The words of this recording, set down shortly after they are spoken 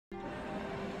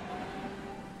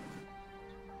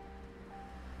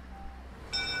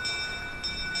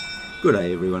Good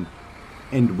day everyone,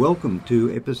 and welcome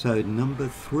to episode number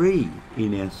 3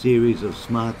 in our series of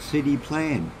Smart City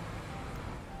Plan.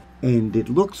 And it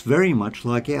looks very much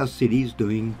like our city's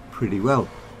doing pretty well,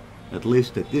 at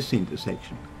least at this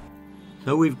intersection.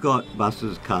 So we've got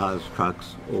buses, cars,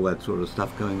 trucks, all that sort of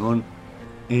stuff going on,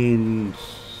 and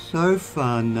so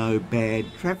far no bad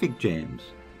traffic jams.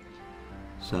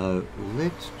 So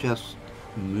let's just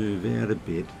move out a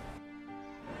bit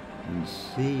and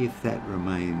see if that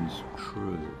remains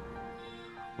true.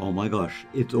 Oh my gosh,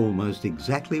 it's almost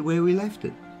exactly where we left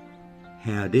it.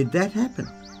 How did that happen?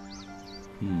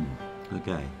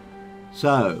 Okay.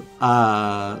 So,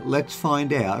 let's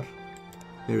find out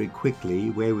very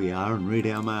quickly where we are and read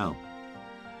our mail.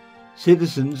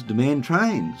 Citizens demand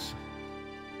trains.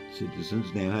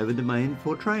 Citizens now have a demand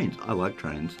for trains. I like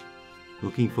trains.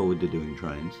 Looking forward to doing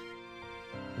trains.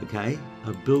 Okay,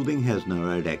 a building has no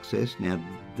road access. Now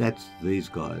that's these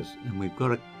guys, and we've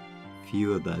got a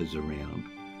few of those around.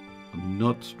 I'm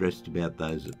not stressed about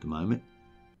those at the moment.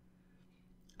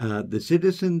 The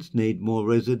citizens need more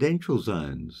residential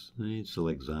zones.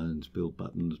 Select zones, build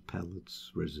buttons,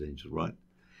 pallets, residential, right?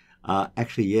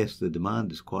 Actually, yes, the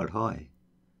demand is quite high,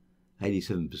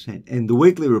 87%. And the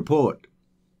weekly report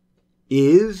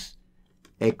is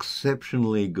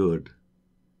exceptionally good.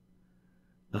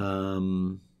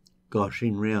 Gosh,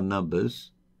 in round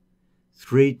numbers,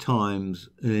 3 times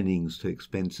earnings to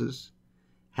expenses.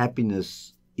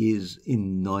 Happiness is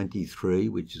in 93,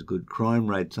 which is good. Crime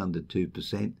rate's under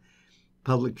 2%.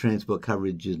 Public transport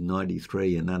coverage is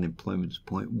 93 and unemployment is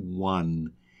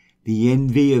 0.1. The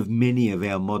envy of many of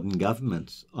our modern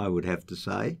governments, I would have to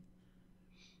say.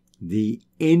 The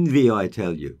envy, I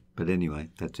tell you. But anyway,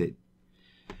 that's it.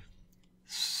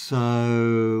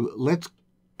 So let's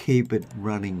keep it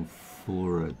running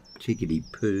for a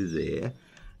chickadee-poo there,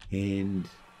 and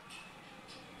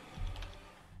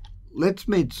let's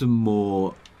meet some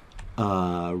more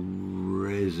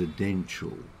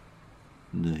residential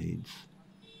needs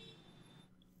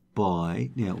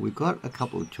by, now we've got a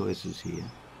couple of choices here.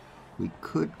 We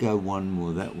could go one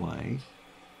more that way,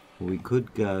 or we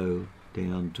could go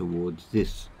down towards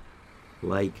this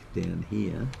lake down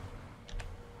here,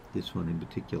 this one in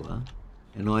particular,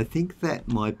 and I think that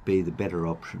might be the better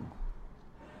option.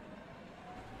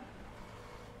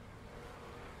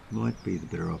 Might be the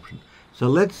better option. So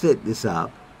let's set this up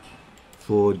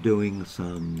for doing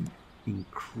some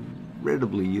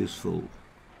incredibly useful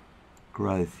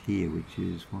growth here, which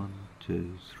is 1,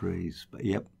 2, 3,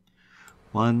 yep.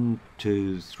 1,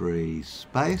 2, 3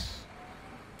 space,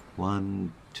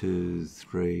 1, 2,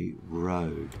 3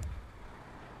 road.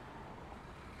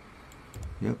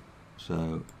 Yep,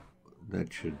 so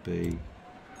that should be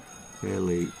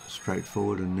fairly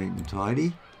straightforward and neat and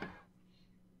tidy.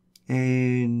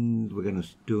 And we're going to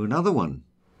do another one.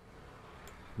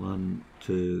 1,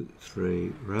 2,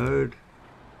 3 road.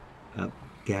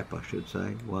 Gap, I should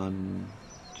say. 1,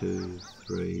 2,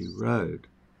 3 road.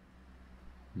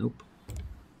 Nope.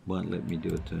 Won't let me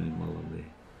do a turn while I'm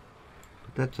there.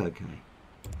 But that's okay.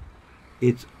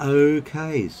 It's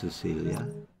okay, Cecilia.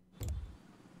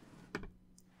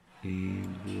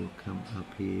 And we'll come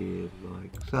up here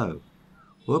like so.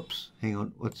 Whoops, hang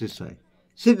on, what's this say?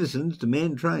 Citizens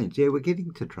demand trains. Yeah, we're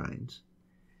getting to trains.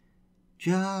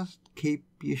 Just keep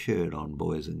your shirt on,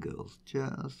 boys and girls.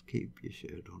 Just keep your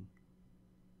shirt on.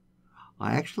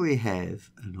 I actually have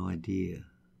an idea.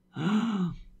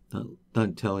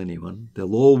 Don't tell anyone.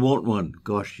 They'll all want one.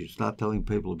 Gosh, you start telling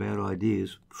people about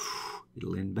ideas,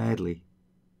 it'll end badly.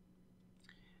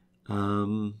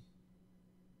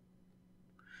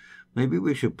 Maybe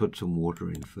we should put some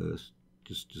water in first,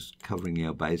 just covering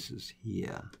our bases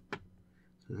here.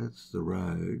 So that's the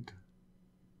road.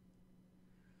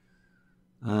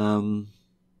 I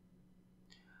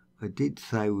did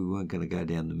say we weren't going to go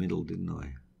down the middle, didn't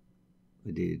I?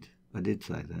 I did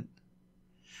say that.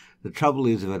 The trouble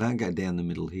is, if I don't go down the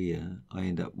middle here, I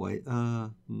end up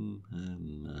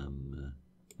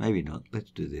maybe not.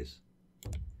 Let's do this.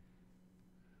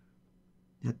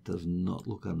 That does not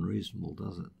look unreasonable,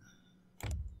 does it?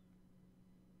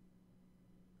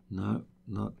 No,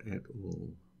 not at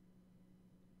all.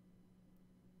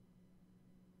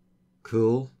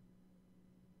 Cool.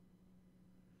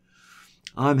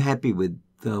 I'm happy with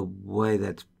the way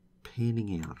that's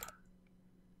panning out.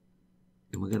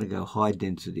 And we're going to go high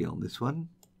density on this one.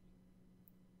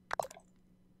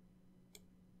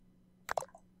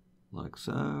 Like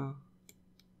so.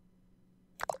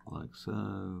 Like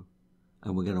so.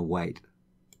 And we're going to wait,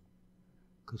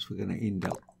 because we're going to end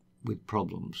up with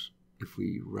problems if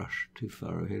we rush too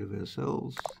far ahead of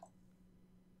ourselves.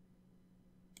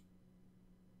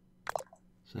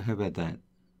 So how about that?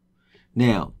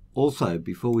 Now, also,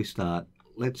 before we start,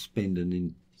 let's spend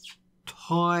an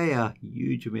entire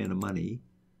huge amount of money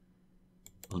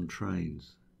on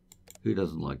trains. Who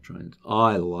doesn't like trains?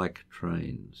 I like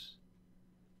trains.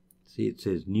 See, it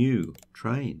says new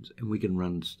trains, and we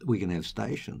can have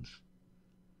stations.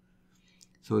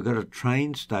 So we've got a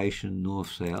train station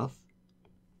north-south.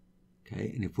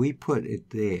 Okay, and if we put it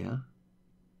there,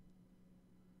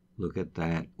 look at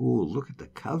that. Oh, look at the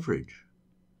coverage.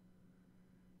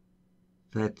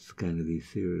 That's going to be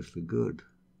seriously good,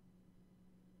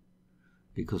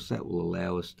 because that will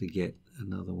allow us to get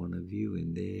another one of you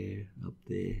in there, up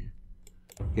there.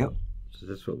 Yep, so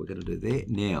that's what we're going to do there.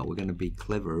 Now we're going to be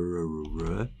clever, and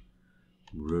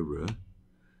we're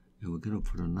going to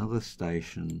put another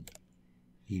station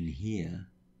in here.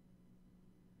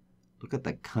 Look at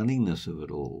the cunningness of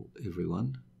it all,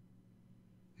 everyone.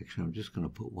 Actually, I'm just going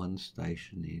to put one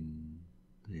station in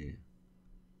there.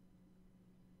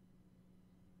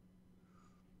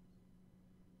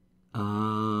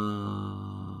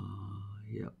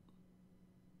 Yep.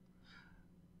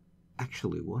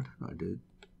 Actually, why don't I do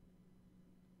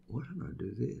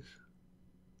this?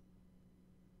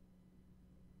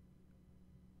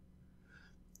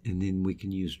 And then we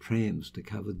can use trams to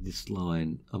cover this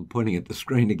line. I'm pointing at the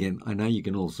screen again. I know you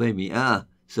can all see me.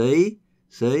 See?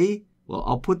 See? Well,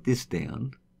 I'll put this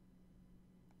down.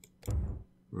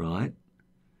 Right?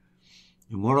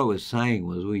 And what I was saying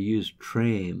was we use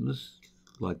trams,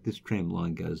 like this tram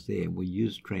line goes there, and we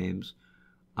use trams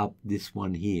up this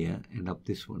one here and up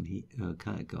this one here.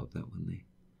 Can't go up that one there.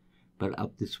 But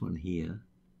up this one here,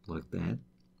 like that.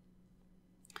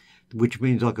 Which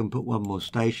means I can put one more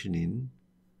station in,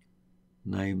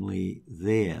 namely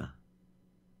there.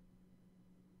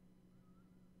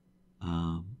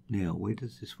 Now, where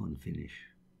does this one finish?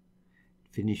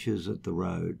 It finishes at the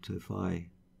road, so if I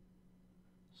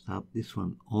start this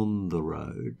one on the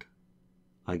road,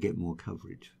 I get more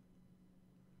coverage.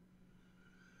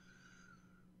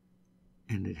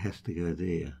 And it has to go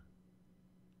there.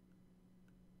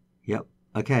 Yep,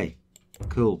 okay,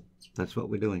 cool. That's what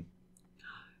we're doing.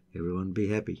 Everyone be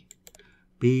happy.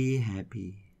 Be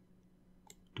happy.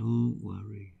 Don't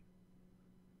worry.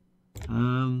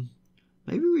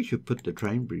 Maybe we should put the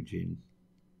train bridge in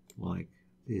like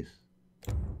this.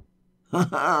 Ha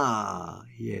ha!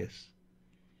 Yes.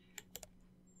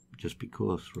 Just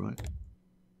because, right?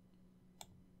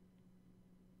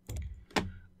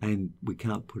 And we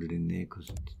can't put it in there because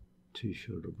it's too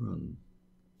short a run.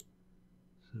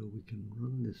 So we can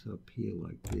run this up here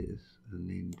like this, and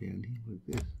then down here like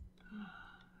this.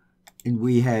 And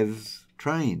we have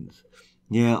trains.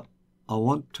 Now, I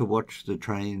want to watch the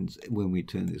trains when we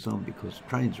turn this on, because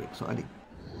trains are exciting.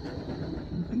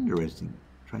 Interesting.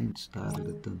 Trains started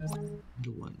at the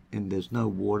middle one. And there's no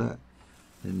water,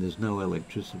 and there's no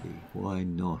electricity. Why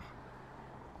not?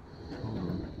 Hold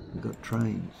on. We've got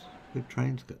trains. Where'd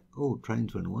trains go? Oh,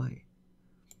 trains went away.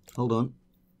 Hold on.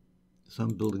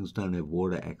 Some buildings don't have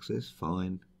water access.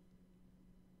 Fine.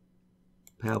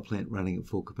 Power plant running at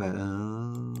full capacity.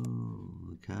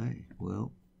 Oh, okay.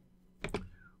 Well,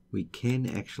 we can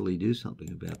actually do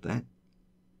something about that.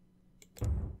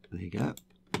 There you go.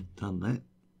 Done that.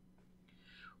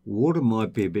 Water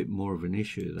might be a bit more of an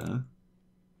issue, though.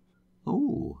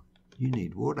 Oh, you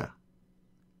need water.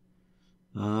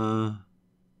 How's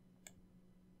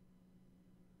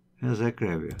that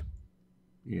grab you?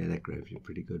 Yeah, that grabs you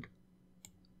pretty good.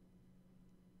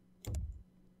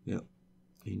 Yep.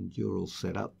 And you're all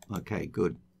set up. Okay,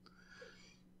 good.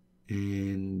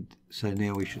 And so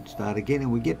now we should start again,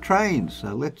 and we get trains.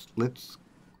 So let's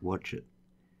watch it.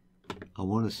 I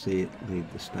want to see it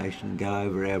leave the station and go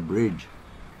over our bridge.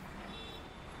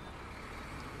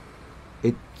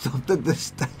 It stopped at the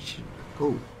station.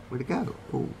 Oh, where'd it go?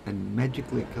 Oh, and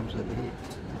magically it comes over here.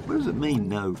 What does it mean,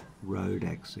 no road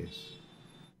access?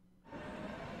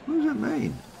 What does it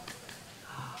mean?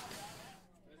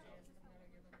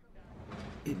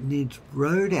 It needs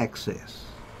road access.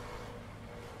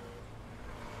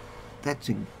 That's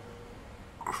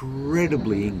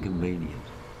incredibly inconvenient.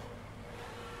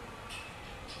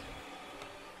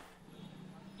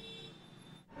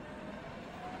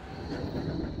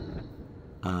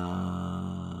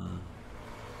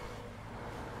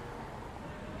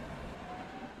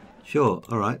 Sure,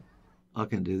 all right, I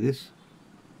can do this.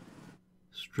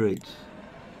 Streets.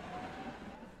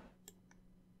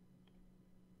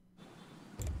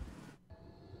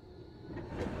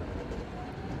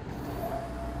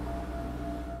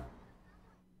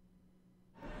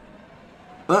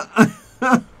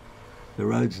 The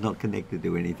road's not connected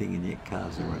to anything, and yet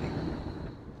cars are running.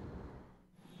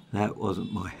 That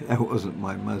wasn't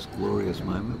my most glorious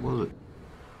moment, was it?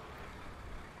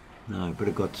 No, but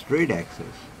it got street access.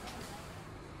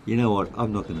 You know what?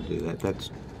 I'm not going to do that. That's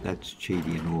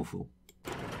cheaty and awful.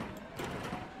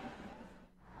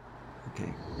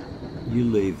 Okay, you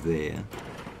leave there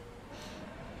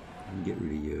and get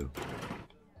rid of you.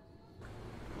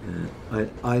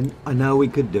 I know we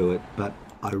could do it, but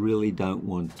I really don't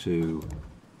want to,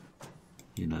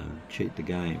 you know, cheat the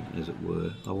game, as it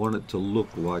were. I want it to look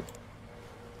like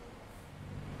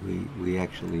we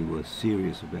actually were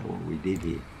serious about what we did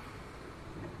here.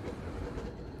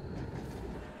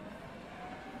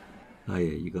 Oh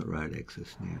yeah, you got road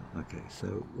access now. Okay,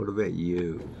 so what about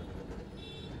you?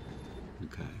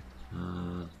 Okay.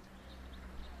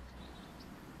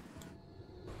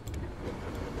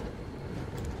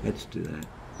 Let's do that.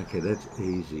 Okay, that's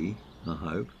easy, I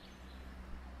hope.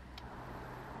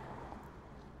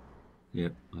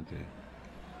 Yep, okay.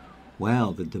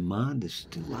 Wow, the demand is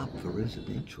still up for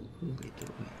residential. Holy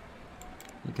dooly.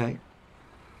 Okay.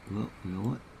 Well, you know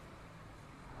what?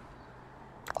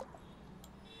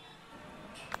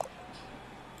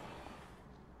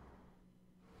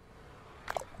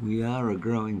 We are a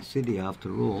growing city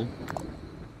after all.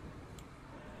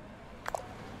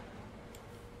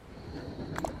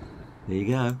 There you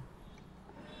go.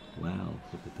 Wow,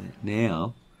 look at that.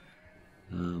 Now,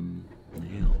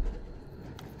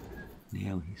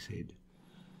 now he said,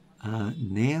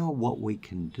 now what we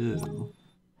can do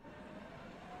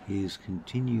is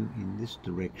continue in this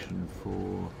direction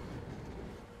for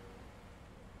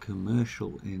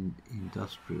commercial and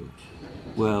industrial.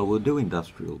 Well, we'll do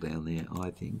industrial down there,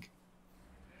 I think,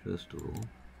 first of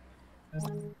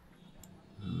all.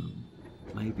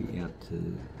 Maybe out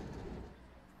to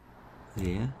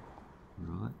there,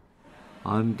 right?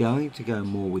 I'm going to go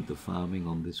more with the farming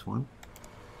on this one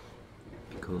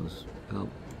because, well,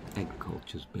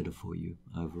 agriculture's better for you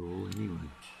overall anyway.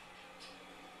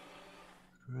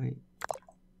 Great.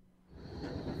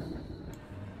 1,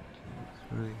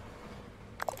 2, 3.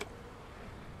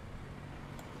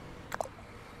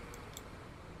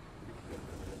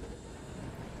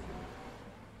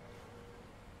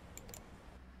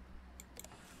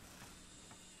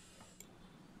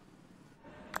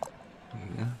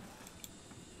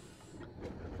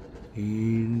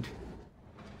 And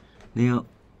now,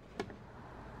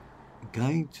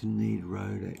 going to need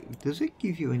road. Does it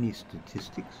give you any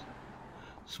statistics?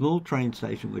 Small train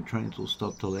station where trains will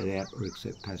stop to let out or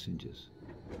accept passengers.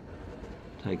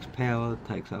 Takes power,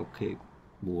 takes upkeep,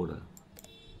 water.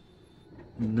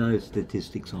 No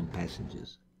statistics on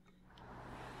passengers.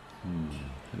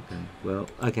 Okay, well,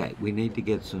 okay, we need to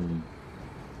get some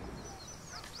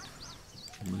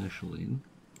commercial in.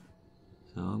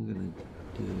 So I'm going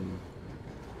to do...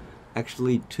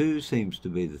 Actually, 2 seems to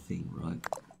be the thing, right?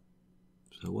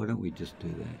 So why don't we just do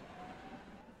that?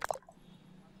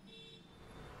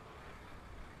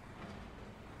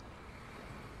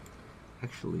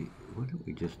 Actually, why don't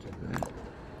we just do that?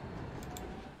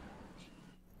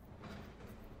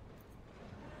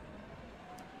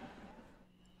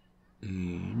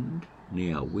 And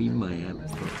now we may have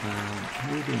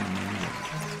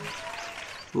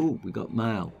oh, we got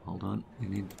mail. Hold on, we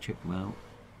need to check mail.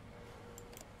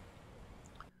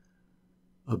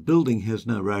 A building has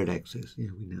no road access.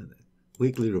 Yeah, we know that.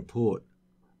 Weekly report.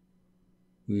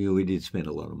 We did spend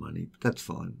a lot of money, but that's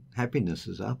fine. Happiness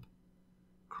is up.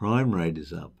 Crime rate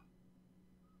is up.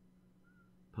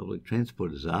 Public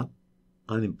transport is up.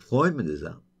 Unemployment is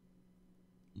up.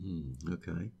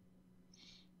 Okay.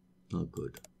 Not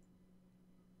good.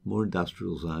 More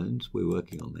industrial zones. We're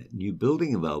working on that. New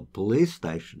building available. Police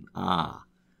station.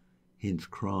 Hence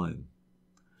crime.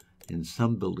 And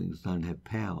some buildings don't have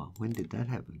power. When did that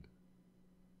happen?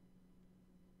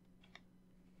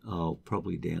 Oh,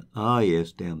 probably down. Oh,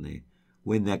 yes, down there.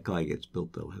 When that guy gets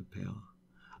built, they'll have power.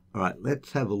 All right,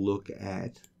 let's have a look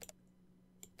at...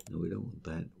 No, we don't want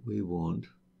that. We want...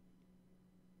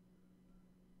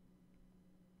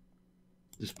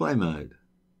 display mode.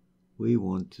 We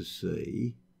want to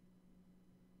see...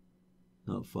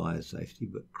 not fire safety,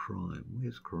 but crime.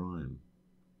 Where's crime?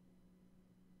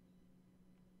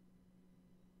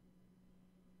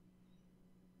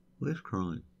 Where's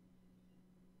crime?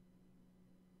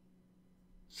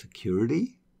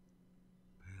 Security?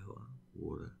 Power,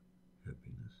 water,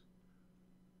 happiness.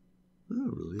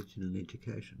 Oh, religion and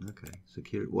education. Okay,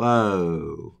 security.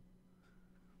 Whoa.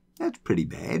 That's pretty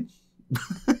bad.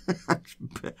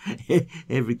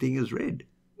 Everything is red.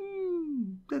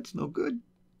 That's not good.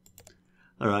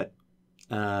 All right.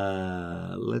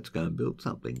 Let's go and build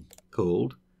something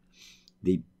called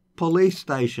the police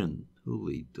station.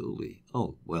 Holy dooly.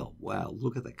 Oh, well, wow,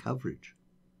 look at the coverage.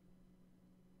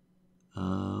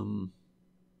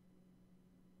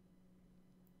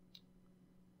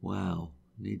 Wow,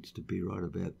 needs to be right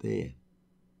about there.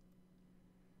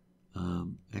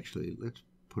 Actually, let's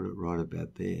put it right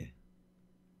about there.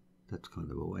 That's kind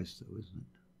of a waste though, isn't it?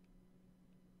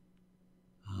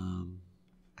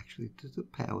 Actually, does the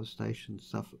power station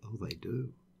suffer? Oh, they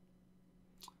do.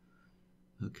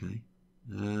 Okay.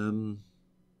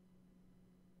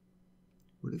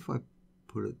 What if I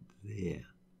put it there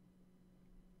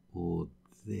or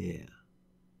there?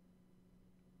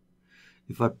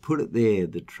 If I put it there,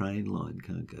 the train line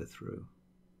can't go through.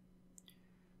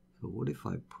 So what if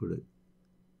I put it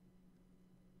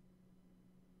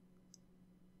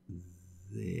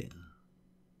there?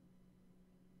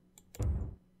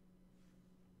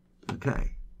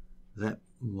 Okay, that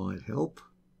might help.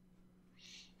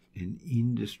 And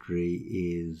industry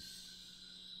is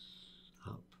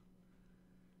up.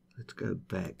 Let's go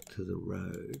back to the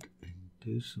road and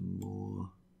do some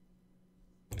more.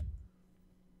 I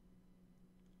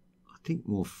think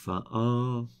more fun.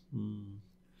 Oh,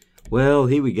 well,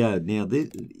 here we go. Now,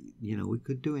 this, you know, we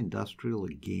could do industrial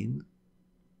again.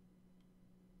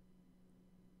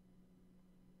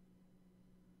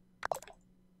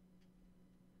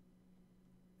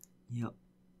 Yep.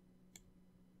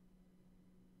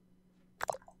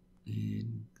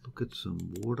 And look at some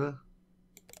water.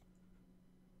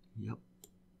 Yep.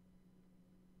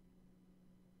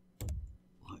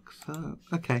 Like so.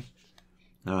 Okay.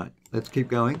 All right. Let's keep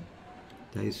going.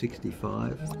 Day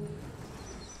 65.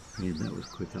 Man, that was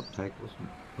quick uptake, wasn't it?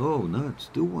 Oh, no, it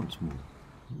still wants more.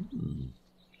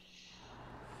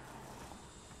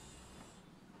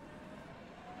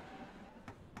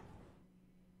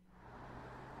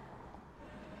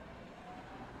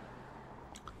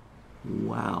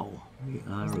 Wow, we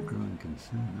are a growing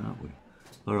concern, aren't we?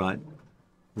 All right,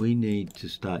 we need to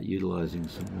start utilising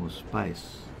some more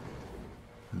space.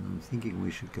 And I'm thinking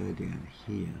we should go down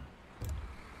here.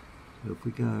 So if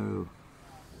we go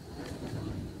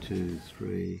 1, 2,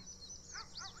 3.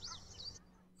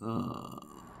 You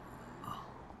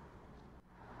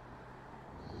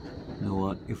know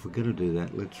what? If we're going to do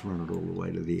that, let's run it all the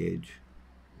way to the edge.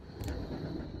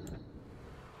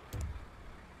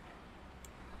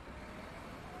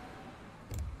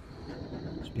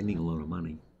 Spending a lot of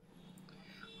money.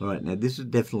 All right, now this is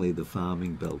definitely the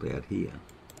farming belt out here.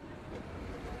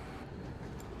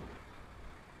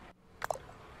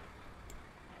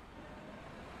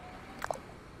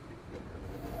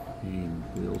 And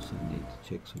we also need to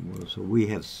check some water. So we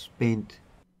have spent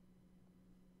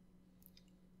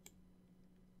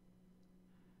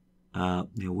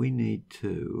now we need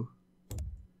to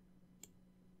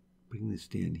bring this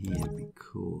down here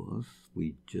because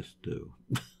we just do.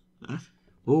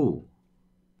 Oh,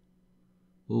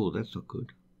 that's not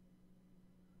good.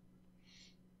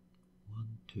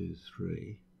 1, 2,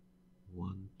 3.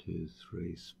 1, 2,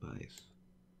 3 space.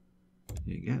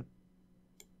 There you go.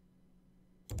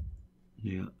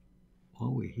 Now,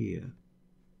 while we're here,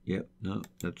 yep, no,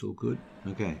 that's all good.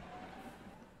 Okay.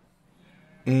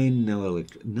 And no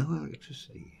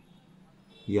electricity.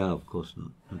 Yeah, of course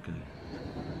not. Okay.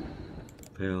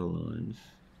 Power lines.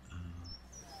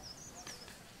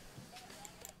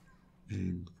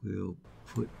 And we'll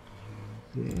put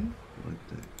you there, like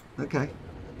that. Okay.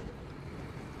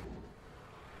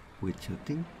 Which I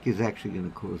think is actually going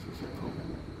to cause us a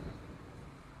problem.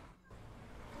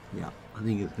 Yeah, I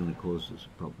think it's going to cause us a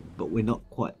problem. But we're not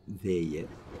quite there yet.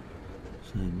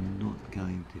 So I'm not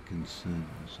going to concern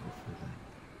myself with that.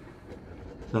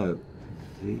 So,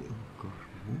 oh gosh,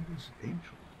 more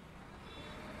residential.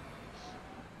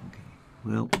 Okay,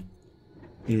 well,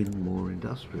 and more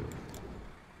industrial.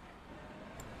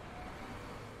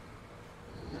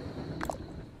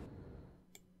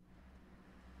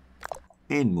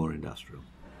 And more industrial.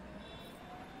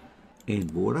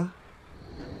 And water.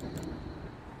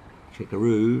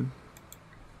 Checkaroo.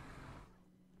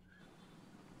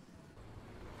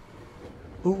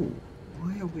 Oh,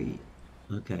 why are we?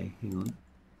 Okay, hang on.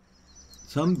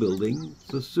 Some buildings,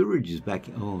 the sewage is back.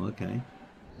 Oh, okay.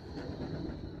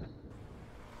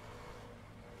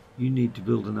 You need to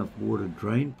build enough water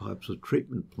drain pipes or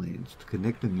treatment plants to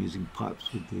connect them using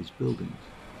pipes with these buildings.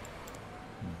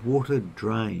 Water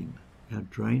drain. Our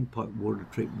drain pipe water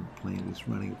treatment plant is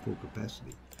running at full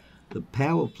capacity. The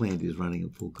power plant is running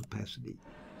at full capacity.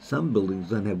 Some buildings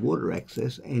don't have water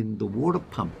access and the water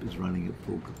pump is running at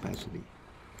full capacity.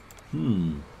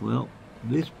 Well,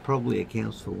 this probably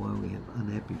accounts for why we have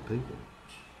unhappy people.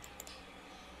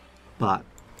 But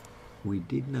we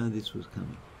did know this was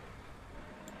coming.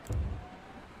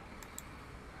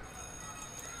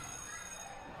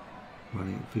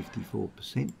 Running at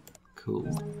 54%.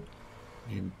 Cool.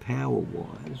 And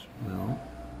power-wise, well,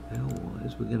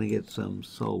 Power-wise, we're going to get some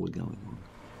solar going on.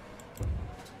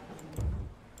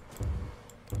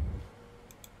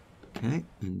 Okay,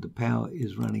 and the power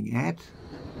is running at,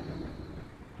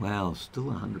 wow, still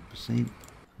 100%.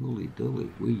 Holy dooly,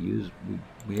 we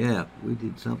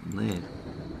did something there.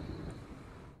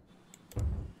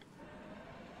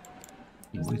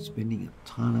 And we're spending a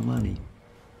ton of money.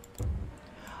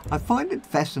 I find it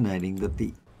fascinating that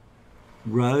the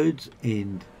roads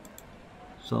and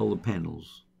solar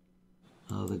panels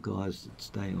are the guys that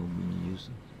stay on when you use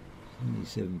them.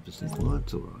 77%, well,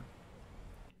 that's all right.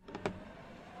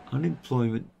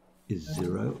 Unemployment is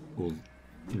 0 or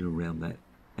around that.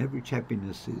 Average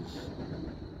happiness is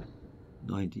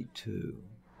 92.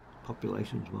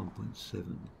 Population's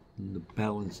 1.7. And the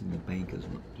balance in the bank is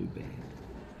not too bad.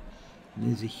 And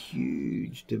there's a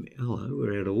huge demand. Hello,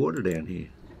 we're out of water down here.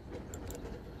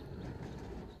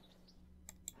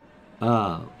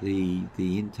 Ah, the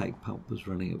intake pump was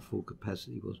running at full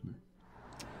capacity, wasn't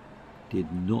it?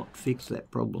 Did not fix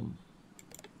that problem.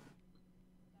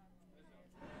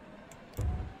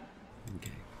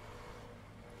 Okay.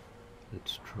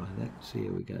 Let's try that and see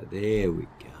how we go. There we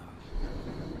go.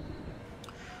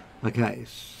 Okay,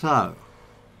 so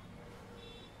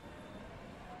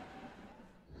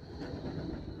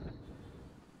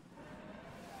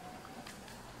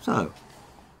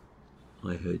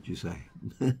I heard you say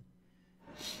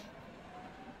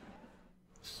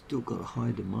still got a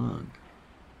high demand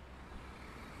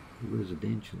for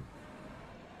residential.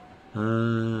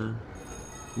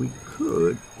 We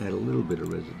could add a little bit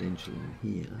of residential in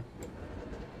here.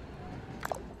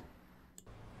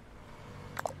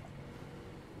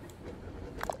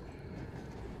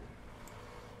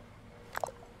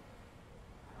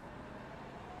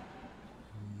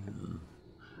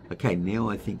 Okay, now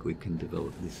I think we can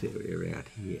develop this area out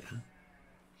here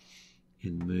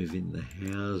and move in the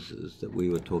houses that we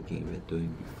were talking about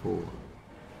doing before.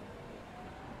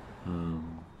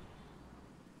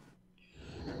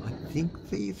 I think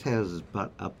these houses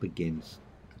butt up against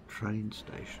the train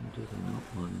station, do they not?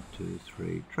 1, 2,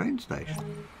 3, train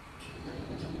station.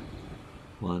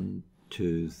 1,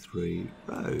 2, 3,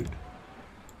 road.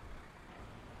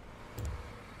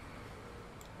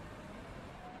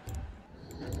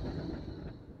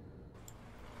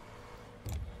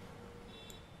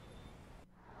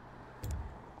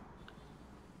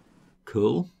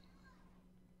 Cool.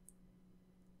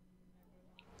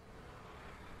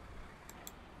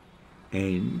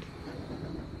 And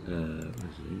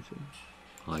residential,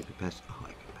 high capacity.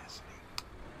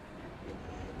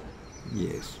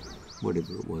 Yes,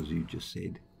 whatever it was you just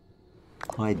said.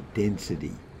 High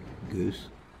density, goose.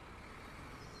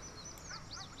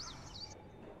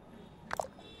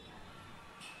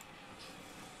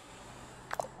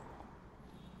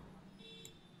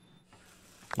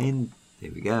 And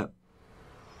there we go.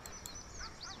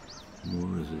 More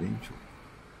residential.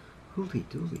 Holy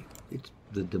dooly. It's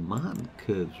the demand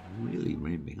curve's really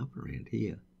ramping up around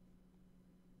here.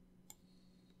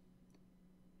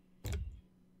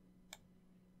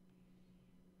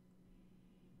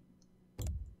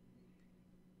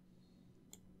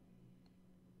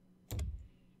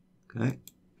 Okay.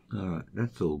 All right,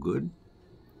 that's all good.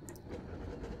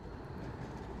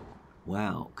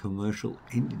 Wow, commercial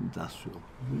and industrial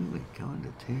really going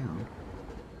to town.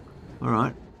 All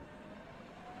right.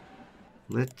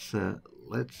 Let's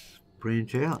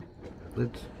branch out.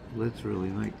 Let's really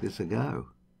make this a go.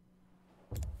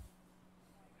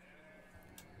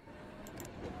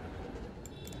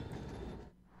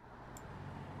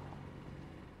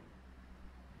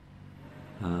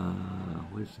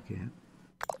 Where's the gap?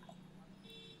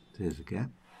 There's a gap.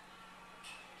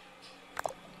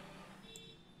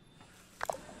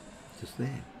 Just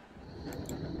there.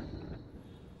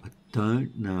 I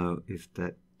don't know if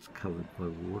that's covered by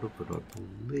water, but I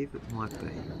believe it might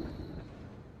be.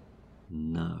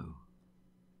 No.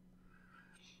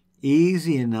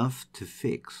 Easy enough to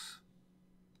fix.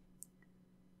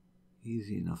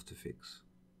 Easy enough to fix.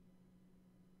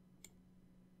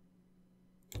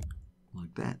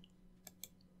 Like that.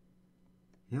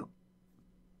 Yep.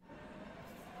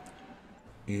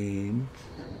 And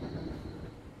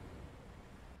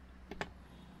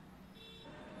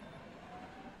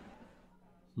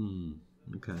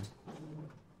okay.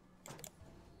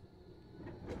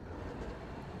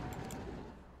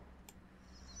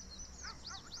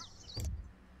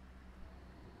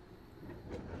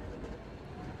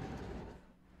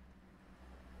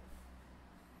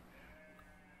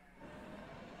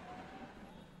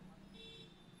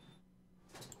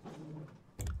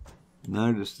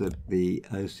 Notice that the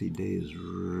OCD is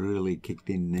really kicked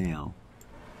in now,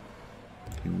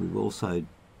 and we've also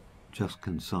just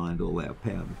consigned all our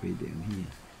power to be down here.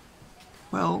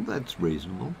 Well, that's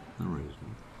reasonable.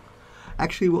 Unreasonable.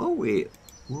 Actually, while we're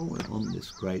on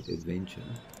this great adventure,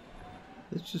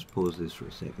 let's just pause this for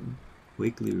a second.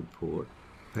 Weekly report.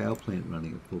 Power plant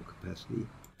running at full capacity.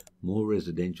 More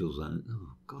residential zone.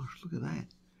 Oh gosh, look at that.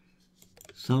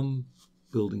 Some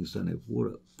buildings don't have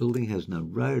water. Building has no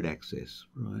road access.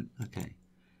 Right, okay.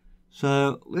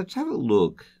 So let's have a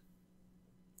look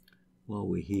while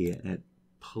we're here at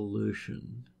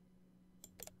pollution.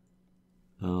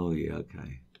 Oh yeah,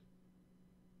 okay.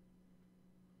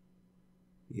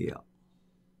 Yeah.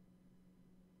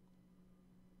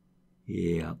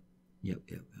 Yeah. Yep.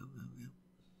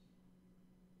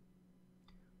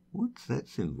 What's that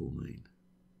symbol mean?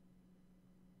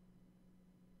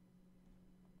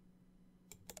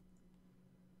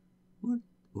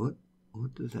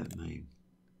 What does that mean?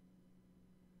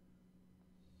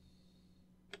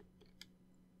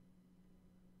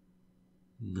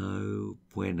 No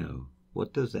bueno.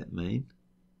 What does that mean?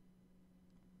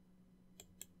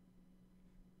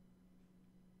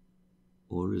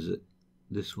 Or is it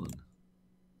this one?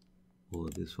 Or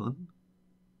this one?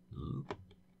 No.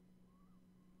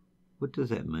 What does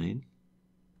that mean?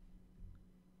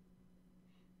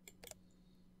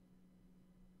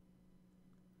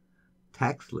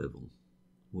 Tax level.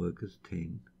 Workers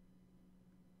 10.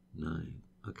 No.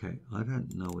 Okay, I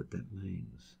don't know what that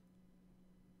means.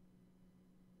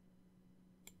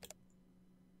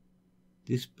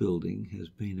 This building has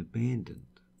been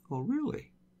abandoned. Oh,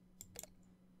 really?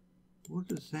 What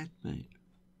does that mean?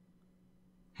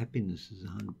 Happiness is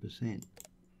 100%.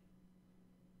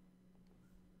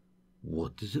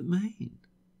 What does it mean?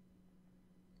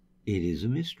 It is a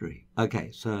mystery.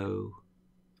 Okay, so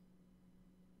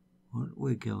what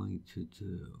we're going to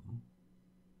do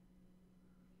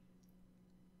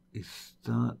is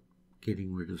start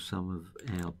getting rid of some of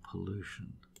our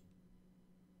pollution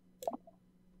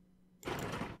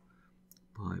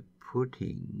by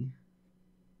putting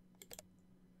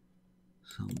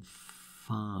some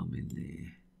farm in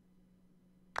there.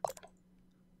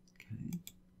 Okay,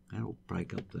 that'll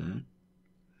break up that.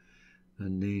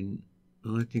 And then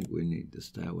I think we need to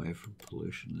stay away from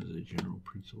pollution as a general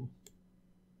principle.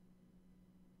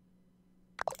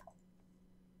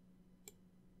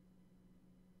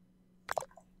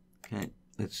 Okay,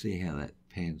 let's see how that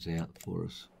pans out for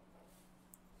us.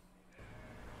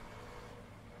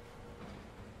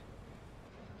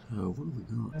 So what have we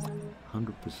got?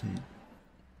 100%.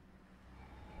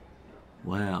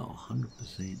 Wow,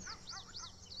 100%.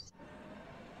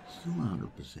 Still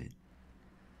 100%.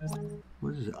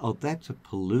 What is it? Oh, that's a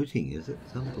polluting, is it?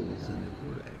 Some buildings don't have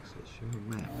water access. Show a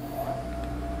map.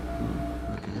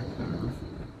 Oh, okay, fair enough.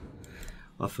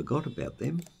 I forgot about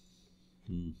them.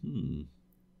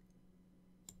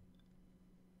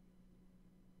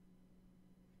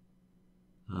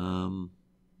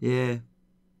 Yeah,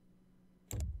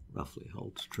 roughly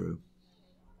holds true.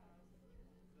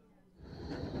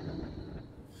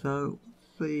 So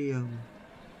the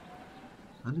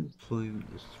unemployment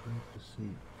is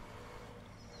 3%.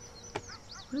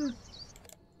 Yeah.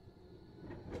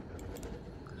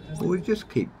 Well, we just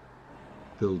keep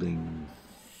building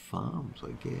farms,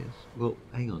 I guess. Well,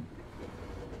 hang on.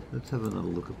 Let's have another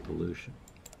look at pollution.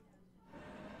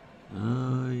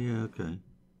 Oh, yeah, okay.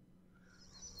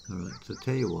 All right. So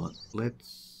tell you what,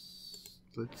 let's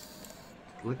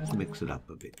mix it up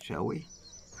a bit, shall we?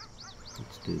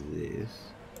 Let's do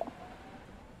this.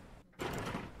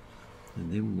 And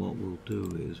then what we'll do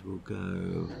is we'll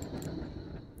go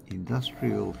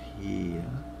industrial here.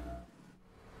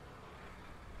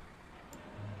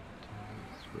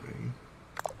 1, 2, 3.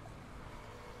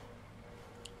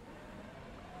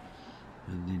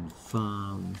 And then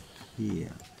farm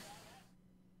here.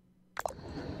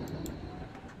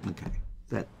 Okay,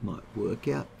 that might work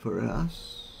out for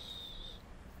us.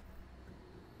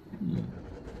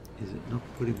 Is it not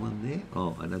putting one there?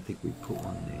 Oh, I don't think we put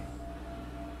one there.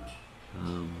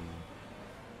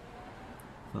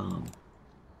 Farm.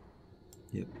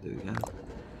 Yep, there we go.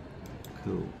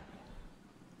 Cool.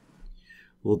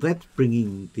 Well, that's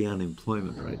bringing the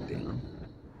unemployment rate down.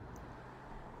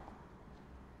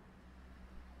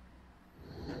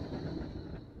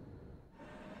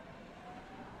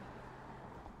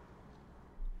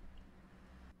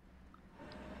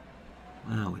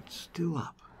 Wow, it's still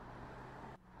up.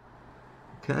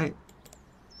 Okay.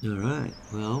 All right.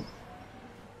 Well,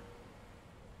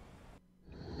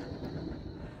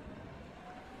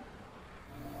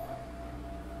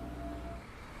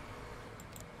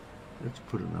 let's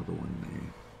put another one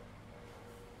there.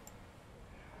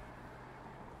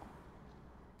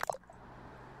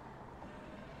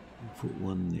 put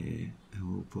one there,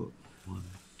 and we'll put 1,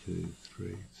 2,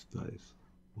 3 space.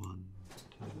 1,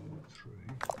 2, 3.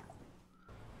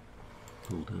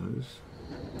 Bulldoze.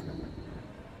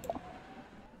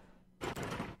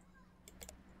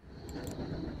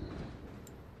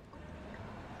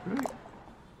 Great.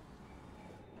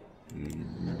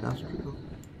 And industrial.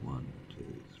 1, 2,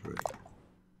 3.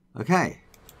 Okay.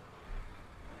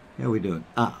 How are we doing?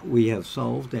 We have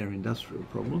solved our industrial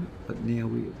problem, but now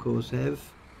we of course have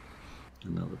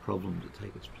another problem to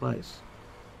take its place,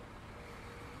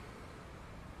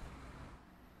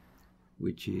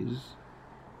 which is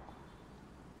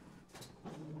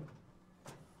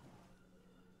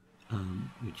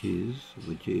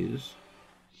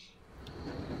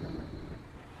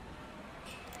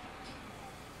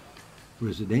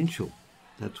residential.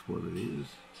 That's what it is.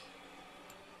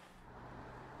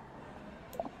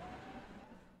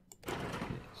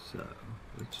 So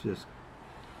let's just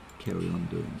carry on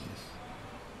doing this.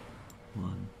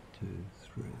 1, 2,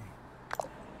 3.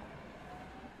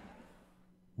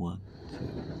 1, 2,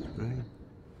 3.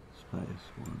 Space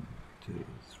 1, 2,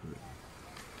 3.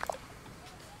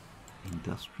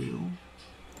 Industrial. 1,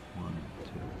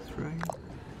 2, 3.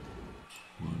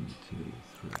 1, 2,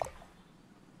 3.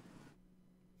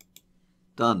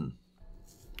 Done.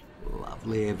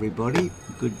 Lovely, everybody.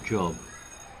 Good job.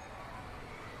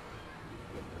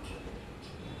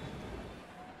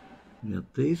 Now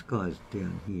these guys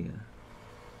down here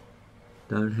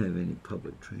don't have any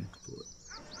public transport.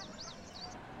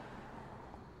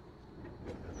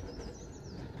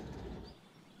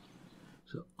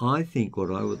 So I think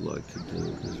what I would like to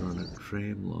do is run a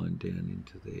tram line down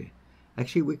into there.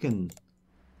 Actually, we can,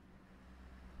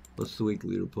 what's the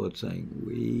weekly report saying?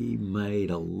 We made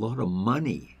a lot of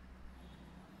money.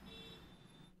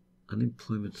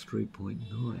 Unemployment's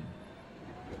 3.9.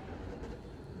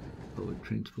 Public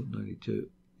transport 92.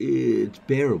 It's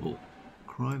bearable.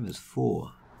 Crime is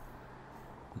 4.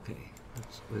 Okay,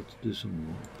 let's do some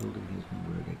more. Building has no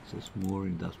road access, more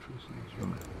industrial cities,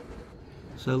 right.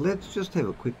 So let's just have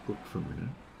a quick look for a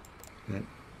minute at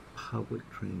public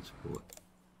transport.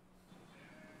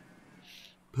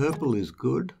 Purple is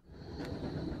good,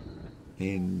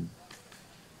 and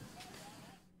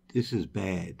this is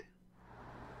bad.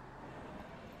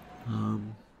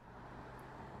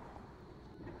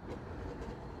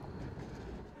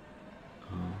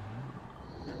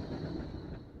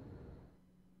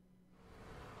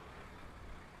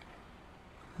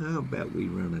 How about we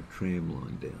run a tram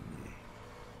line down there,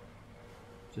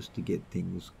 just to get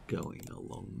things going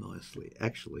along nicely?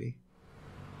 Actually,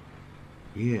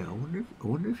 yeah, I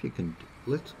wonder if you can.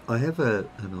 I have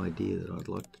an idea that I'd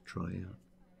like to try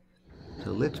out.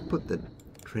 So let's put the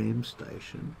tram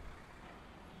station.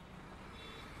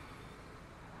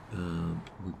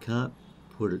 We can't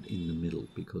put it in the middle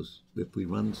because if we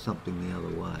run something the other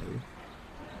way,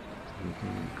 we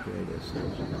can create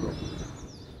ourselves a problem.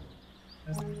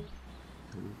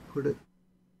 So we put it.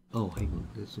 Oh, hang on.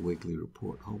 There's the weekly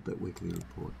report. Hold that weekly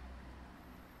report.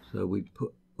 So we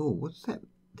put. Oh, what's that?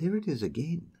 There it is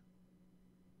again.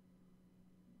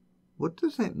 What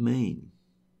does that mean?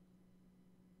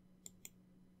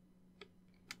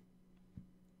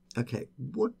 Okay,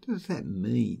 what does that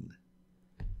mean?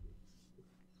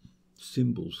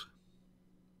 Symbols.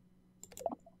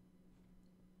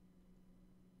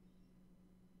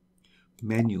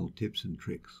 Manual tips and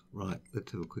tricks. Right,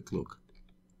 let's have a quick look.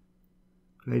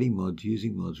 Creating mods,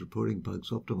 using mods, reporting bugs,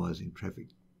 optimizing traffic.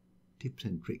 Tips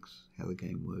and tricks, how the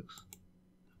game works.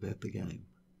 About the game.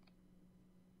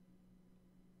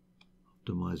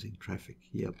 Optimizing traffic,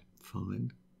 yep,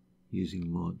 fine.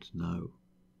 Using mods, no.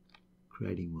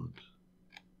 Creating mods.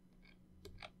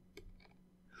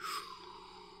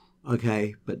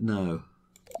 Okay, but no.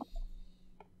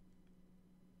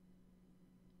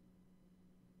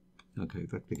 Okay,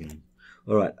 back the game.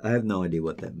 All right, I have no idea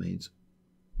what that means.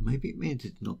 Maybe it means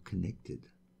it's not connected.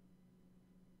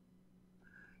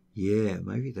 Yeah,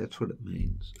 maybe that's what it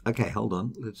means. Okay, hold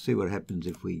on. Let's see what happens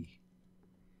if we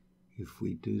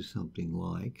do something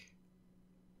like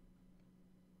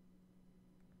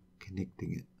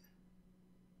connecting it.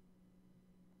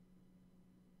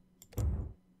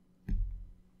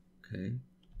 Okay,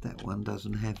 that one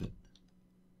doesn't have it.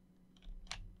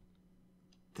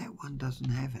 That one doesn't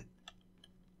have it.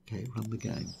 Okay, run the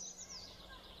game.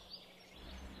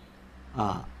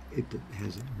 Ah, it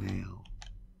has it now.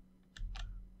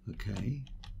 Okay,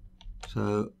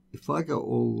 so if I go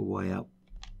all the way up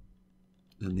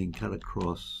and then cut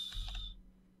across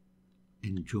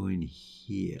and join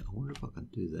here, I wonder if I can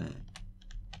do that.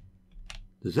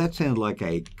 Does that sound like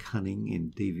a cunning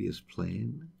and devious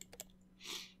plan?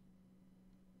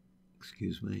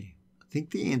 Excuse me.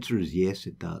 think the answer is yes,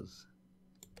 it does.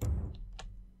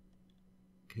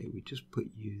 Okay, we just put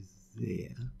you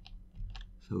there.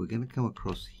 So we're going to come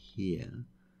across here.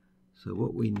 So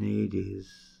what we need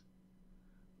is,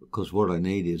 because what I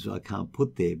need is I can't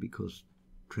put there because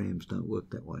trams don't work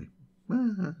that way.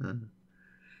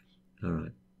 All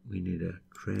right, we need a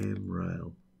tram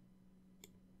rail.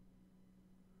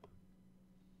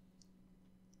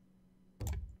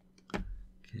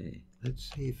 Okay,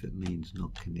 let's see if it means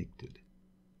not connected.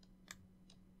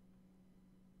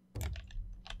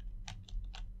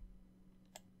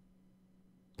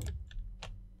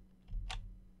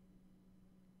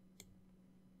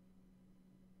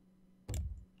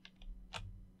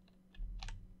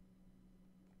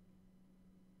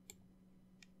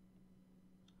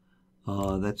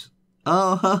 Oh, that's,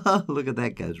 oh, look at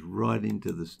that, goes right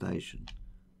into the station.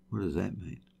 What does that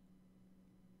mean?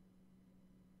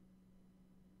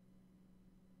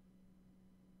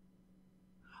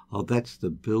 Oh, that's the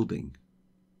building.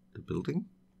 The building?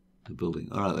 The building.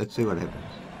 All right, let's see what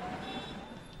happens.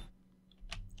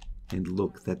 And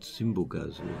look, that symbol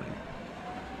goes away.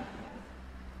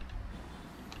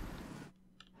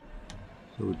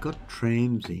 So we've got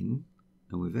trams in,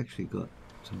 and we've actually got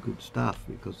some good stuff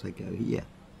because they go here.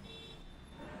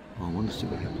 Oh, I want to see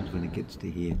what happens when it gets to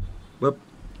here. Whoop,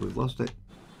 we've lost it.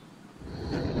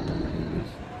 There it is.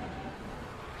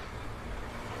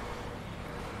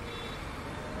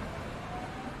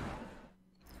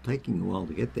 It's taking a while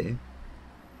to get there.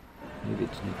 Maybe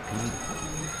it's never coming.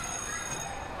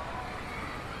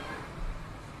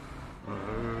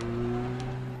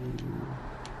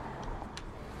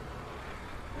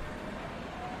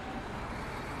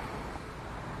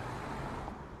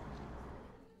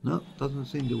 No, doesn't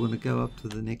seem to want to go up to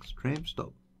the next tram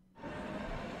stop.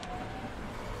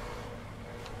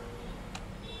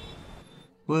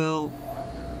 Well,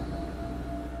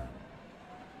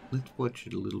 let's watch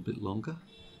it a little bit longer.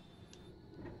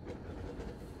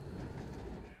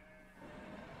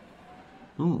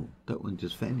 Oh, that one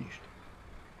just vanished.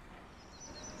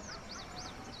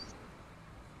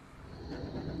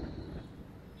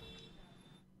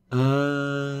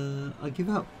 I give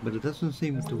up, but it doesn't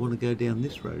seem to want to go down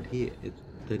this road here. It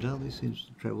only seems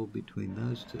to travel between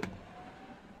those two.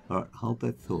 All right, hold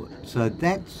that thought. So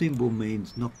that symbol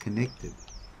means not connected.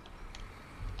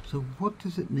 So what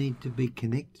does it need to be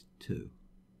connected to?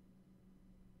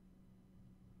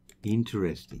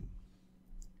 Interesting.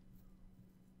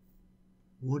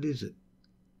 What is it?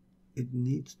 It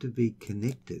needs to be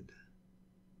connected.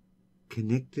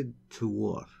 Connected to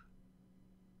what?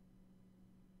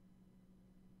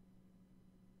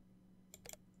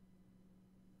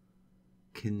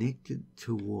 Connected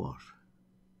to what?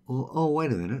 Oh,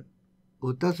 wait a minute.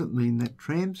 Well, it doesn't mean that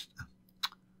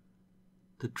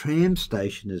the tram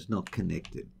station is not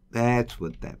connected. That's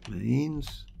what that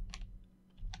means.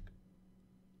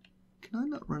 Can I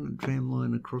not run a tram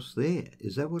line across there?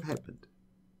 Is that what happened?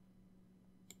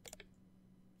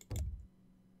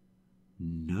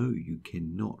 No, you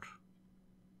cannot.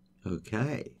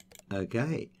 Okay.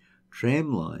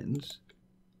 Tram lines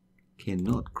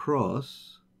cannot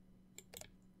cross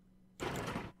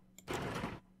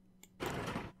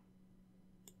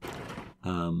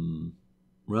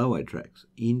railway tracks.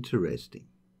 Interesting.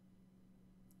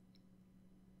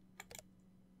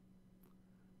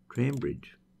 Tram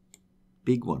bridge.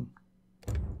 Big one.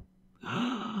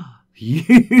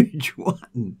 Huge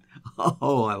one.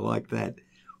 Oh, I like that.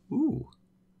 Ooh,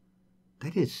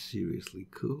 that is seriously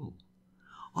cool.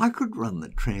 I could run the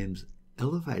trams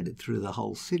elevated through the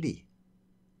whole city.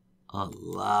 Oh,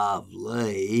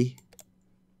 lovely.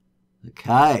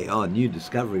 Okay, oh, new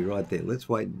discovery right there. Let's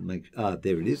wait and make sure. Ah,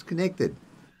 there it is, connected.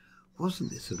 Wasn't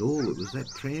this at all? It was that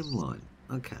tram line.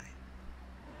 Okay.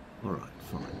 All right,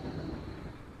 fine.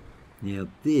 Now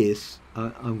this,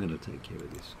 I'm going to take care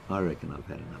of this. I reckon I've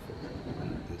had enough of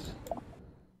this.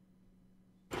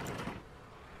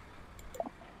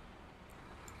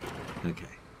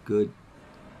 Okay, good.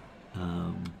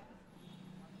 In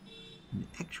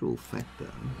actual fact though,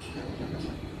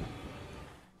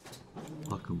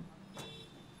 I can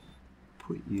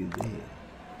put you there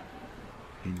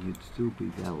and you'd still be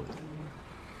valid.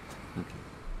 Okay.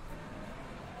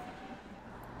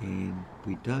 And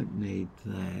we don't need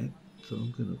that, so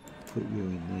I'm going to put you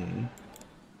in there.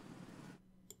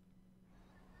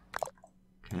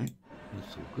 Okay,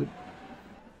 that's all good.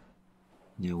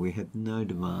 Now we have no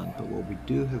demand, but what we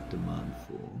do have demand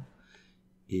for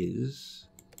is...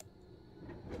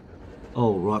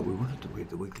 Oh, right, we wanted to read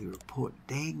the weekly report.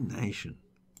 Dang nation.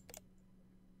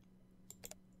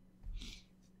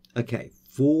 Okay,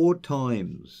 4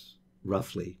 times,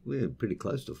 roughly. We're pretty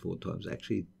close to 4 times,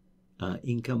 actually.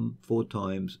 income 4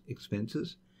 times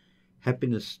expenses.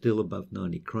 Happiness still above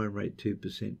 90. Crime rate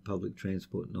 2%. Public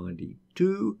transport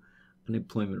 92.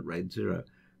 Unemployment rate 0.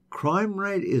 Crime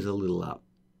rate is a little up.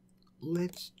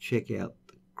 Let's check out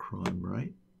the crime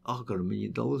rate. Oh, I've got $1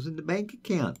 million in the bank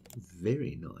account.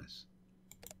 Very nice.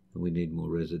 And we need more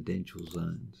residential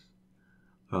zones.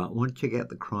 All right, want to check out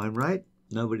the crime rate?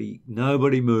 Nobody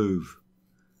move.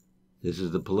 This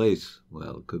is the police.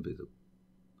 Well, it could be the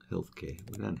healthcare.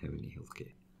 We don't have any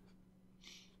healthcare.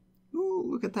 Oh,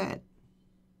 look at that.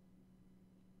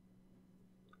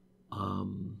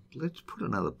 Let's put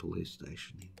another police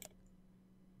station in.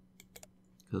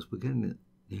 Because we're going to...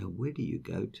 Now, where do you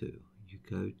go to? You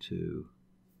go to...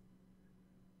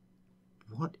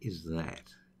 What is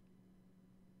that?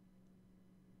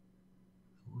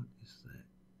 What is that?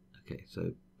 Okay,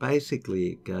 so basically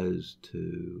it goes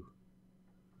to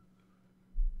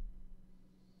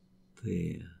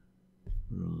there.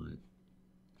 Right.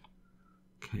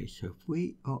 Okay, so if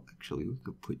we... Oh, actually, we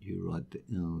could put you right there.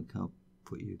 No, we can't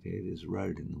put you there. There's a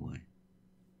road in the way.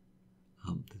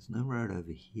 There's no road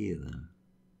over here, though.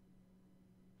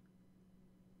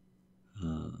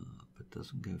 But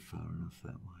doesn't go far enough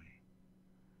that way.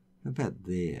 How about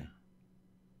there?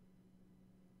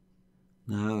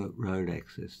 No road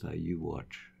access, though. You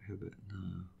watch. How about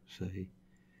no? See,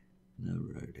 no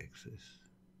road access.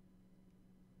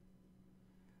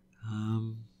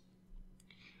 I'm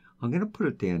going to put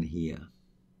it down here.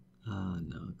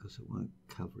 No, because it won't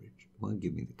coverage. It won't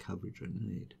give me the coverage I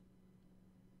need.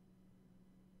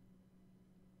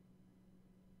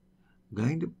 I'm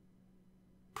going to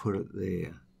put it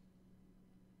there.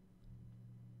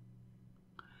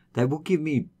 They will give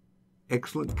me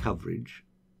excellent coverage,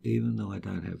 even though I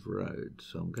don't have roads.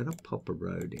 So I'm going to pop a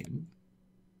road in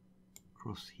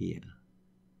across here.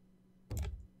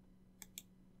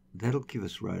 That'll give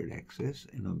us road access,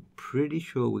 and I'm pretty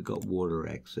sure we got water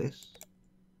access.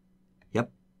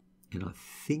 Yep, and I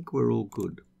think we're all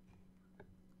good.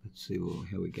 Let's see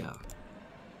how we go.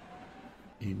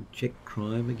 And check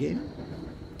crime again,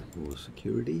 or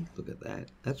security. Look at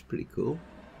that. That's pretty cool.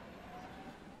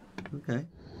 Okay.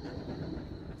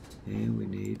 And we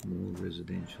need more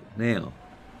residential. Now,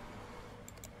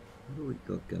 what do we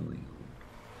got going on?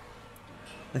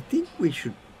 I think we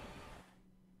should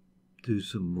do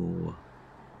some more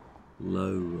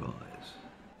low rise.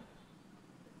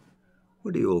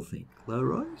 What do you all think? Low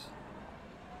rise?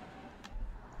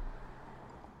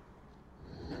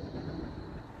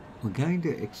 We're going to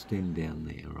extend down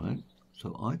there, right?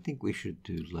 So I think we should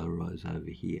do low rise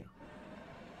over here.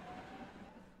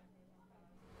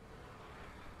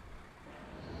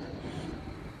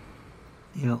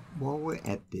 Now, while we're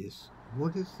at this,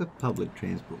 what is the public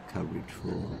transport coverage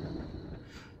for?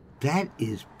 That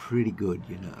is pretty good,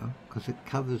 you know, because it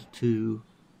covers 2.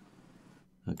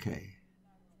 Okay.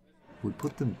 We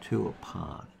put them 2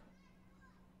 apart.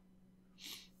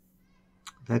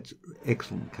 That's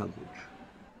excellent coverage.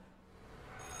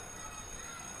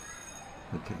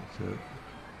 Okay, so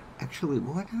actually,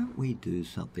 why don't we do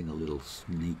something a little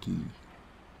sneaky?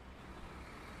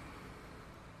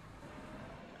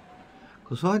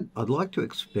 Because I'd like to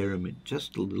experiment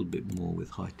just a little bit more with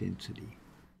high density.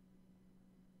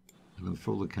 And I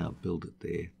probably can't build it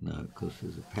there, no, because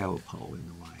there's a power pole in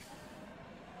the way.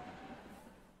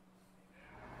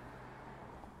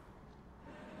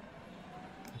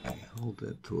 Okay, hold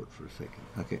that thought for a second.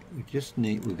 Okay,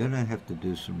 we're going to have to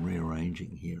do some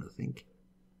rearranging here, I think.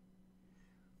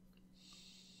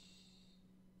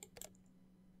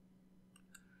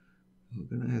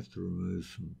 We're going to have to remove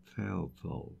some power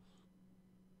poles.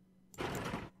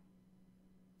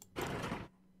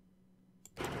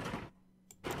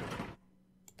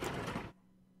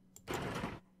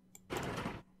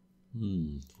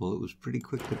 Well, it was pretty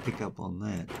quick to pick up on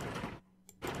that.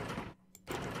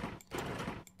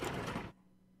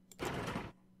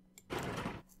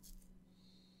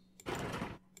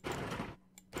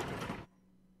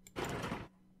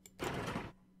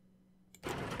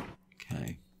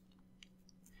 Okay.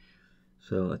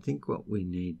 So I think what we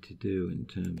need to do in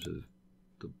terms of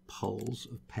the poles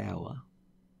of power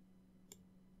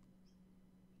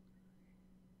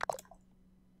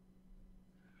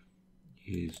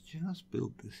is just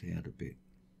build this out a bit.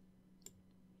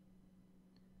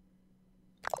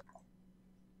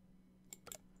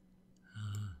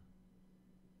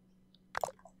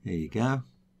 There you go.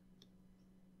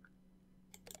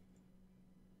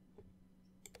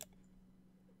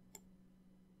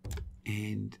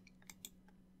 And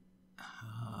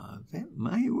that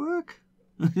may work.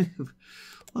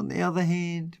 On the other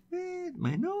hand, it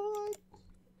may not.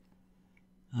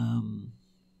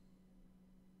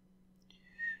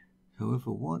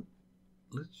 However,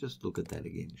 let's just look at that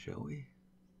again, shall we?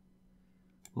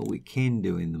 What we can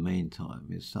do in the meantime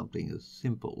is something as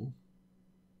simple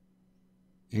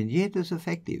and yet as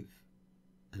effective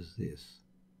as this.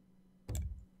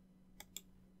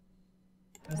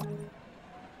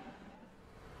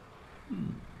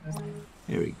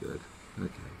 Very good.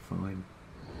 Okay, fine.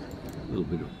 A little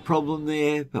bit of a problem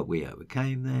there, but we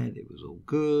overcame that. It was all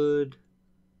good.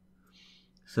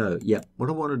 So, yeah, what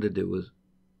I wanted to do was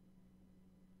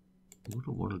a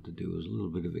little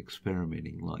bit of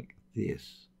experimenting like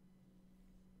this.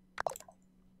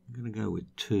 I'm going to go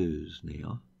with 2s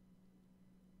now.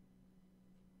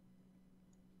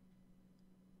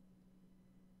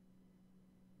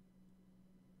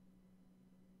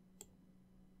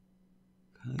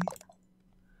 Okay.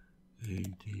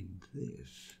 And then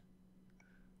this.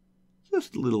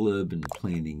 Just a little urban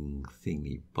planning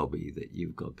thingy bobby that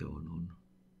you've got going on.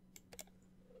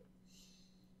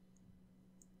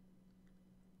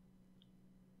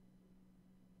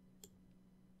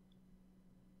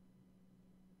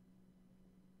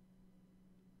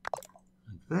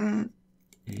 That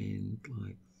and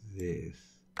like this.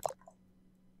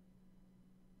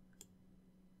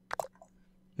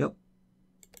 Yep.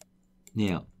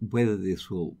 Now, whether this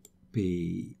will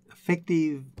be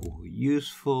effective or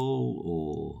useful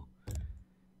or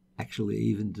actually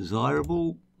even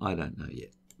desirable, I don't know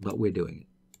yet, but we're doing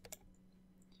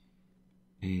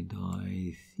it. And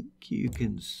I think you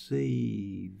can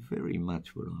see very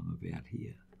much what I'm about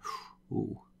here.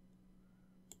 Ooh.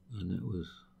 And that was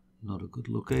not a good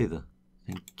look either.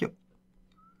 Thank you.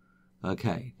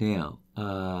 Okay, now,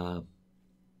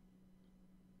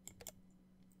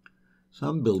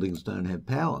 some buildings don't have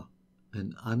power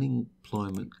and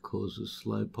unemployment causes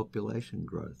slow population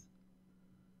growth.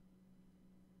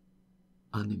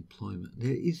 Unemployment.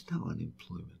 There is no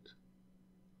unemployment.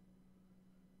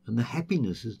 And the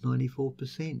happiness is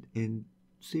 94%. And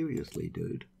seriously,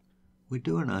 dude, we're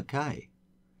doing okay.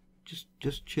 Just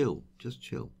chill. Just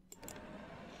chill.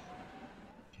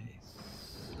 Okay,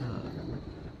 so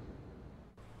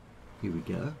here we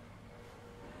go.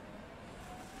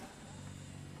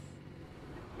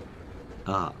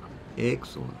 Ah,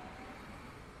 excellent.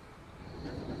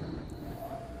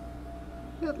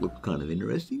 That looks kind of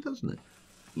interesting, doesn't it?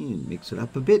 Mix it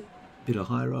up a bit of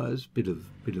high rise, bit of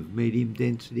medium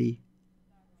density.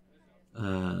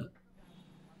 A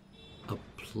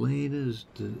planner's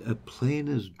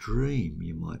dream,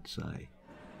 you might say.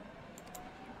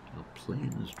 A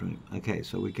planner's dream. Okay,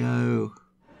 so we go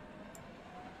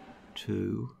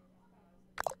 2,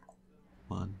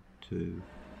 1, 2.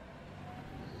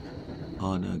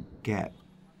 On a gap.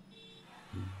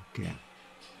 Gap.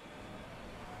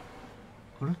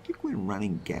 I don't think we're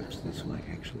running gaps this way,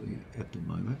 actually, at the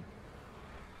moment.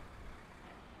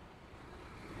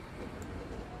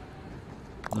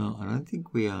 No, I don't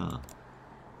think we are.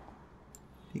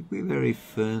 I think we're very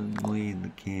firmly in the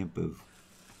camp of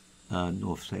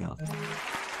north-south.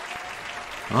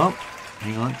 Oh,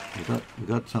 hang on. We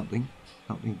got something.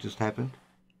 Something just happened.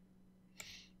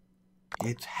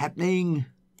 It's happening.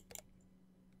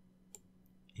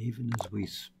 Even as we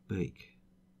speak.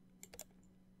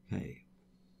 Okay.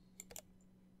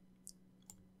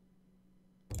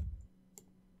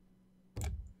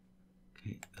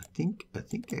 Okay, I think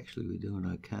actually we're doing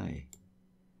okay.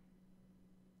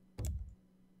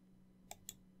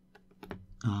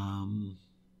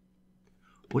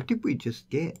 What did we just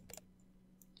get?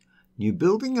 New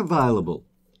building available.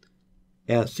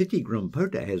 Our city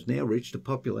Grumpota has now reached a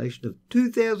population of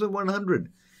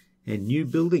 2,100 and new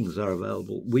buildings are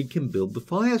available. We can build the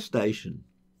fire station.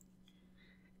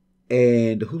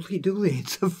 And hooly dooly,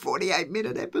 it's a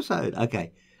 48-minute episode.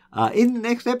 Okay, in the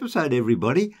next episode,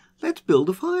 everybody, let's build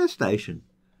a fire station.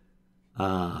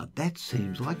 That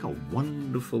seems like a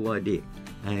wonderful idea.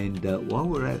 And while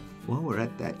we're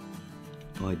at that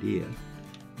idea,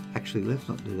 actually, let's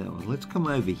not do that one. Let's come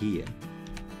over here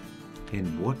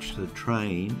and watch the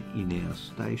train in our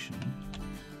station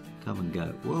come and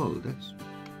go. Whoa,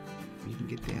 you can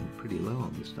get down pretty low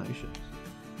on the stations.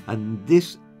 And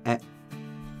this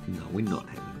no, we're not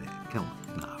having that. Come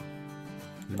on, no,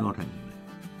 we're not having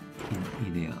that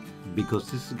in our,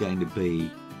 because this is going to be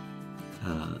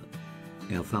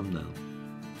our thumbnail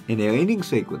and our ending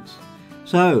sequence.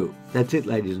 So that's it,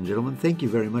 ladies and gentlemen. Thank you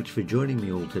very much for joining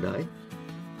me all today.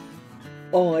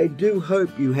 I do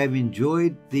hope you have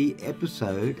enjoyed the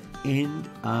episode and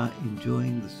are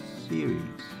enjoying the series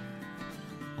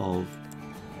of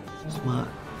Smart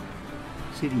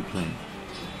City Plan.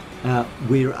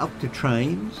 We're up to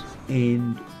trains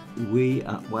and we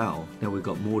are, wow, now we've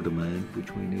got more demand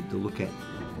which we need to look at.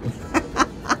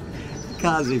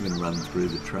 Cars even run through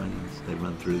the trains. They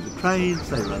run through the trains,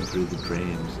 they run through the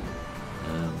trams.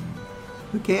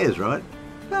 Who cares, right?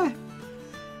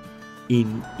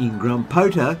 In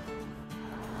Grumpota,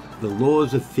 the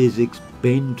laws of physics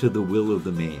bend to the will of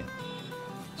the mayor.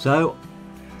 So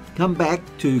come back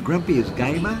to Grumpy as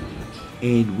Gamer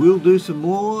and we'll do some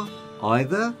more,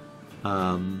 either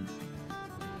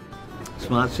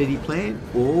Smart City Plan,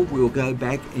 or we'll go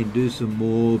back and do some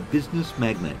more Business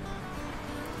Magnate.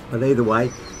 But either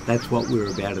way, that's what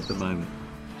we're about at the moment.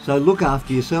 So look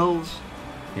after yourselves,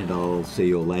 and I'll see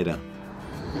you all later.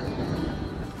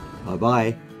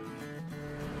 Bye-bye.